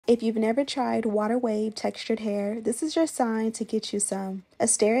If you've never tried water wave textured hair, this is your sign to get you some.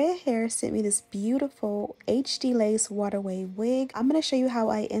 Asteria Hair sent me this beautiful HD lace water wave wig. I'm going to show you how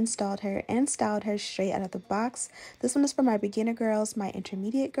I installed her and styled her straight out of the box. This one is for my beginner girls, my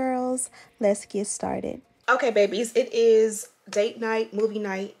intermediate girls. Let's get started. Okay, babies, it is date night, movie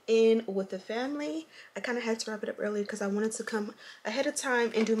night in with the family. I kind of had to wrap it up early because I wanted to come ahead of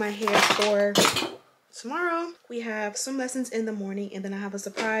time and do my hair for tomorrow. We have some lessons in the morning, and then I have a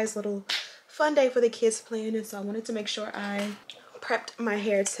surprise little fun day for the kids planned, and so I wanted to make sure I prepped my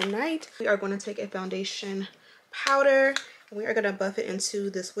hair tonight. We are going to take a foundation powder, and we are going to buff it into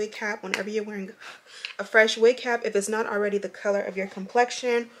this wig cap. Whenever you're wearing a fresh wig cap, if it's not already the color of your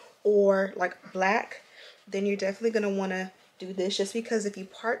complexion or like black, then you're definitely going to want to do this, just because if you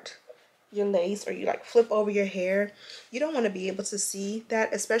part your lace or you like flip over your hair, you don't want to be able to see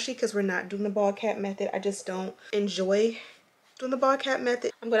that, especially because we're not doing the ball cap method. I just don't enjoy doing the ball cap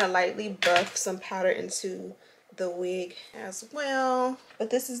method. I'm going to lightly buff some powder into the wig as well. But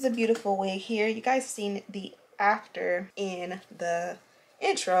this is the beautiful wig here. You guys seen the after in the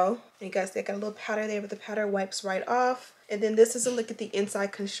intro, and you guys, they got a little powder there, but the powder wipes right off. And then this is a look at the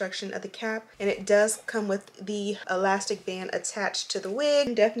inside construction of the cap, and it does come with the elastic band attached to the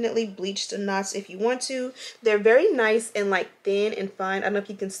wig. Definitely bleach the knots if you want to. They're very nice and like thin and fine. I don't know if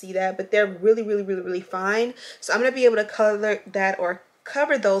you can see that, but they're really fine. So I'm gonna be able to color that or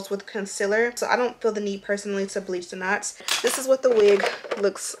cover those with concealer, so I don't feel the need personally to bleach the knots. This is what the wig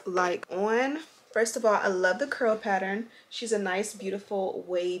looks like on. First of all, I love the curl pattern. She's a nice, beautiful,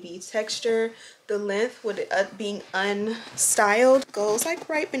 wavy texture. The length, with it being unstyled, goes like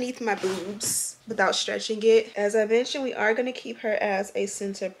right beneath my boobs without stretching it. As I mentioned, we are going to keep her as a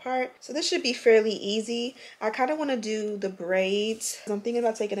center part, so this should be fairly easy. I kind of want to do the braids. I'm thinking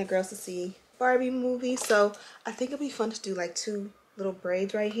about taking the girls to see Barbie movie, so I think it'll be fun to do like 2 little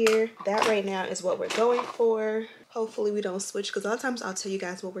braids right here. That right now is what we're going for. Hopefully we don't switch, because a lot of times I'll tell you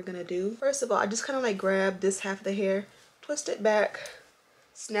guys what we're gonna do. First of all, I just kind of like grab this half of the hair, twist it back,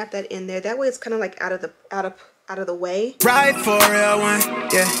 snap that in there. That way it's kind of like out of the way. Right for a real one,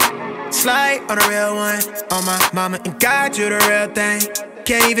 yeah. Slide on a real one. On my mama and God, you the real thing.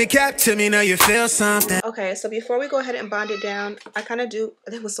 Can't even capture me, now you feel something. Okay, so before we go ahead and bond it down, I kind of do,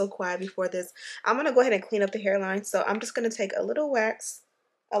 it was so quiet before this. I'm gonna go ahead and clean up the hairline. So I'm just gonna take a little wax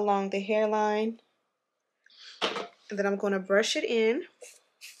along the hairline, and then I'm going to brush it in.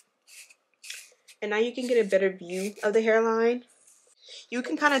 And now you can get a better view of the hairline. You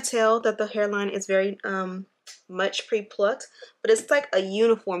can kind of tell that the hairline is very much pre-plucked, but it's like a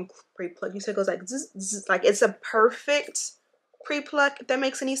uniform pre-pluck. You said it goes like zzz, zzz, like it's a perfect pre-pluck, if that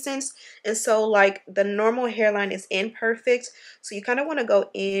makes any sense. And so like the normal hairline is imperfect, so you kind of want to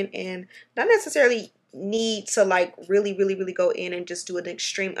go in and not necessarily need to like really go in and just do an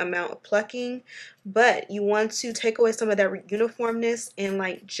extreme amount of plucking, but you want to take away some of that uniformness and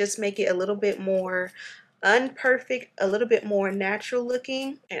like just make it a little bit more unperfect, a little bit more natural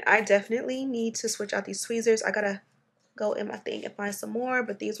looking. And I definitely need to switch out these tweezers. I gotta go in my thing and find some more,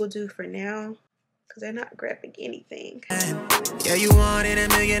 but these will do for now because they're not grabbing anything. Yeah, you wanted a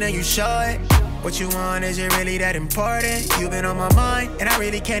million and you show it. What you want, is it really that important? You've been on my mind and I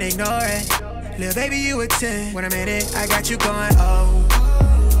really can't ignore it. Little baby, you a 10. When I'm in it, I got you going, oh.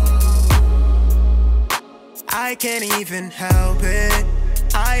 I can't even help it.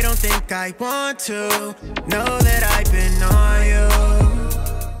 I don't think I want to know that I've been on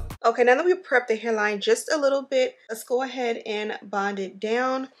you. Okay, now that we prepped the hairline just a little bit, let's go ahead and bond it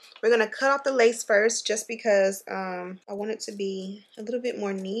down. We're going to cut off the lace first, just because I want it to be a little bit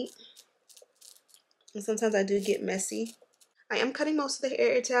more neat. And sometimes I do get messy. I am cutting most of the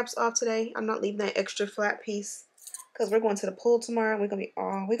hair tabs off today. I'm not leaving that extra flat piece because we're going to the pool tomorrow. We're gonna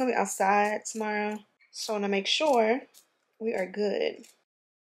be outside tomorrow, so I want to make sure we are good.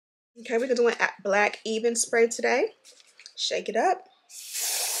 Okay, we're doing black even spray today. Shake it up,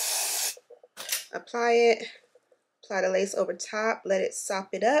 apply it, apply the lace over top, let it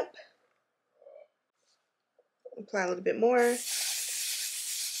sop it up, apply a little bit more,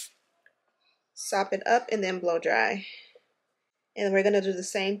 sop it up, and then blow dry. And we're going to do the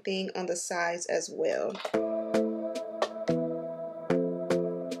same thing on the sides as well.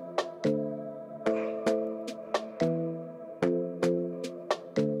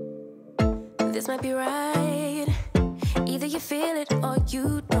 This might be right. Either you feel it or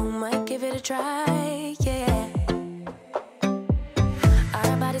you don't. Might give it a try, yeah.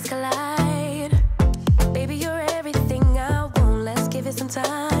 Our bodies collide. Baby, you're everything I want. Let's give it some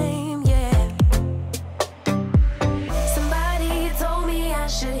time, yeah.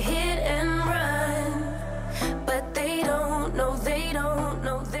 Should hit and run, but they don't know, they don't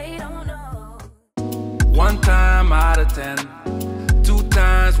know, they I'm out of 10. 2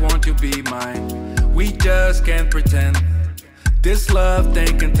 times, won't you be mine? We just can't pretend. This love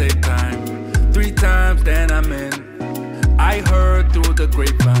thing can take time. 3 times, then I'm in. I heard through the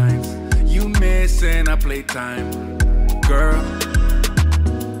grapevines, you missing our playtime, girl.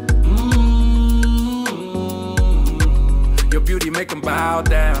 Your beauty make 'em bow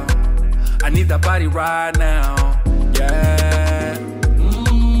down. I need that body right now, yeah.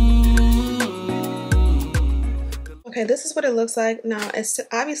 Okay, this is what it looks like. Now,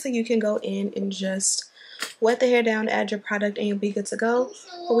 obviously you can go in and just wet the hair down, add your product, and you'll be good to go.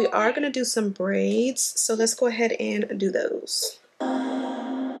 But we are going to do some braids, so let's go ahead and do those.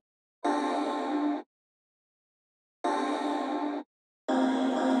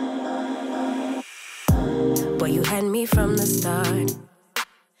 Boy, you had me from the start.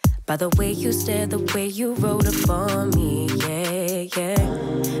 By the way you stared, the way you wrote up on me, yeah, yeah.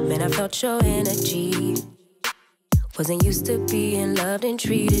 Man, I felt your energy. Wasn't used to being loved and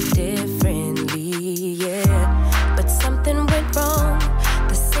treated differently, yeah. But something went wrong,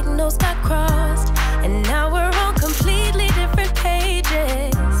 the signals got crossed, and now we're on completely different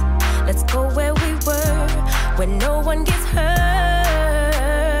pages. Let's go where we were, where no one gets hurt.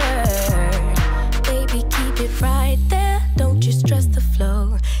 Baby, keep it right there, don't you stress the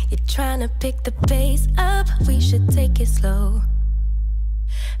flow. You're trying to pick the pace up, we should take it slow.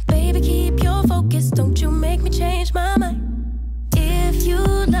 Baby, keep your focus, don't you make me change my mind. If you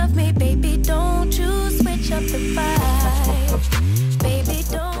love me, baby, don't you switch up the vibe. Baby,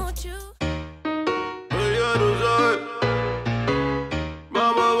 don't you.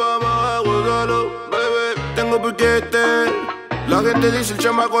 Tengo piquete, la gente dice el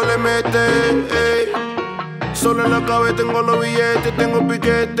chamaco le mete, ey. Solo en la cabeza tengo los billetes, tengo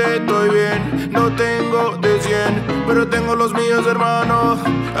piquete, estoy bien. No tengo de 100, pero tengo los míos, hermano.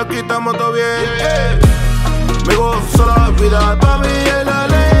 Aquí estamos todo bien, ey. Me gozo la vida, pa' mí es la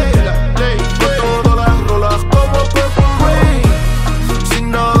ley. Con todas las rolas como Purple Rain. Sin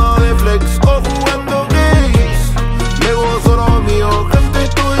nada de flex o jugando games. Me gozo lo mío, gente,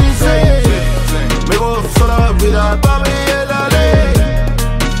 estoy insane. Me gozo la vida, pa' mí es la ley.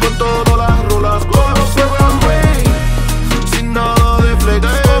 Con todas las rolas como Purple Rain. Sin nada de flex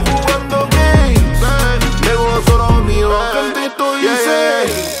o jugando games. Me gozo lo mío, gente, estoy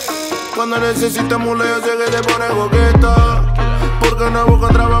insane. Cuando necesitamos lejos sé que te pone coqueta. Porque no busco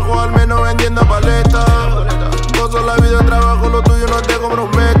trabajo, al menos vendiendo paletas. Gozo la vida, trabajo, lo tuyo no te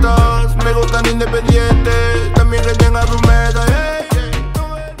comprometas. Me gustan independientes, también que tengas tus metas.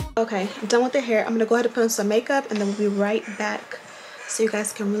 Okay, I'm done with the hair. I'm gonna go ahead and put on some makeup and then we'll be right back so you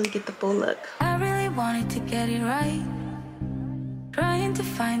guys can really get the full look. I really wanted to get it right, trying to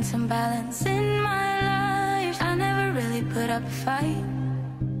find some balance in my life. I never really put up a fight,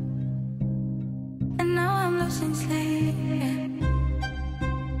 and now I'm losing sleep.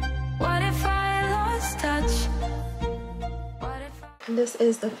 What if I lost touch? What if And this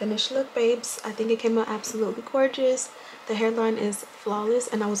is the finished look, babes. I think it came out absolutely gorgeous. The hairline is flawless,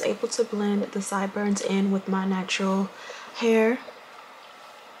 and I was able to blend the sideburns in with my natural hair.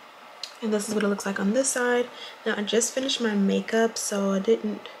 And this is what it looks like on this side. Now, I just finished my makeup, so I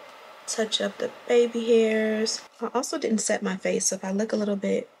didn't touch up the baby hairs. I also didn't set my face, so if I look a little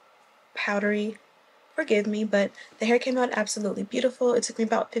bit powdery, forgive me, but the hair came out absolutely beautiful. It took me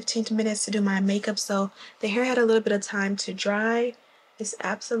about 15 minutes to do my makeup, so the hair had a little bit of time to dry. It's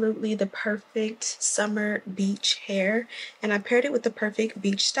absolutely the perfect summer beach hair, and I paired it with the perfect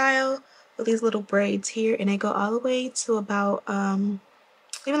beach style with these little braids here, and they go all the way to about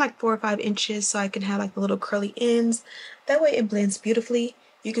even like 4 or 5 inches, so I can have like the little curly ends. That way it blends beautifully.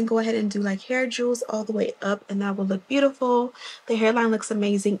 You can go ahead and do like hair jewels all the way up, and that will look beautiful. The hairline looks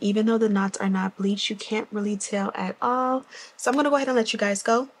amazing. Even though the knots are not bleached, you can't really tell at all. So I'm gonna go ahead and let you guys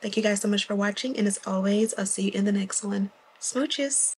go. Thank you guys so much for watching, and as always, I'll see you in the next one. Smooches.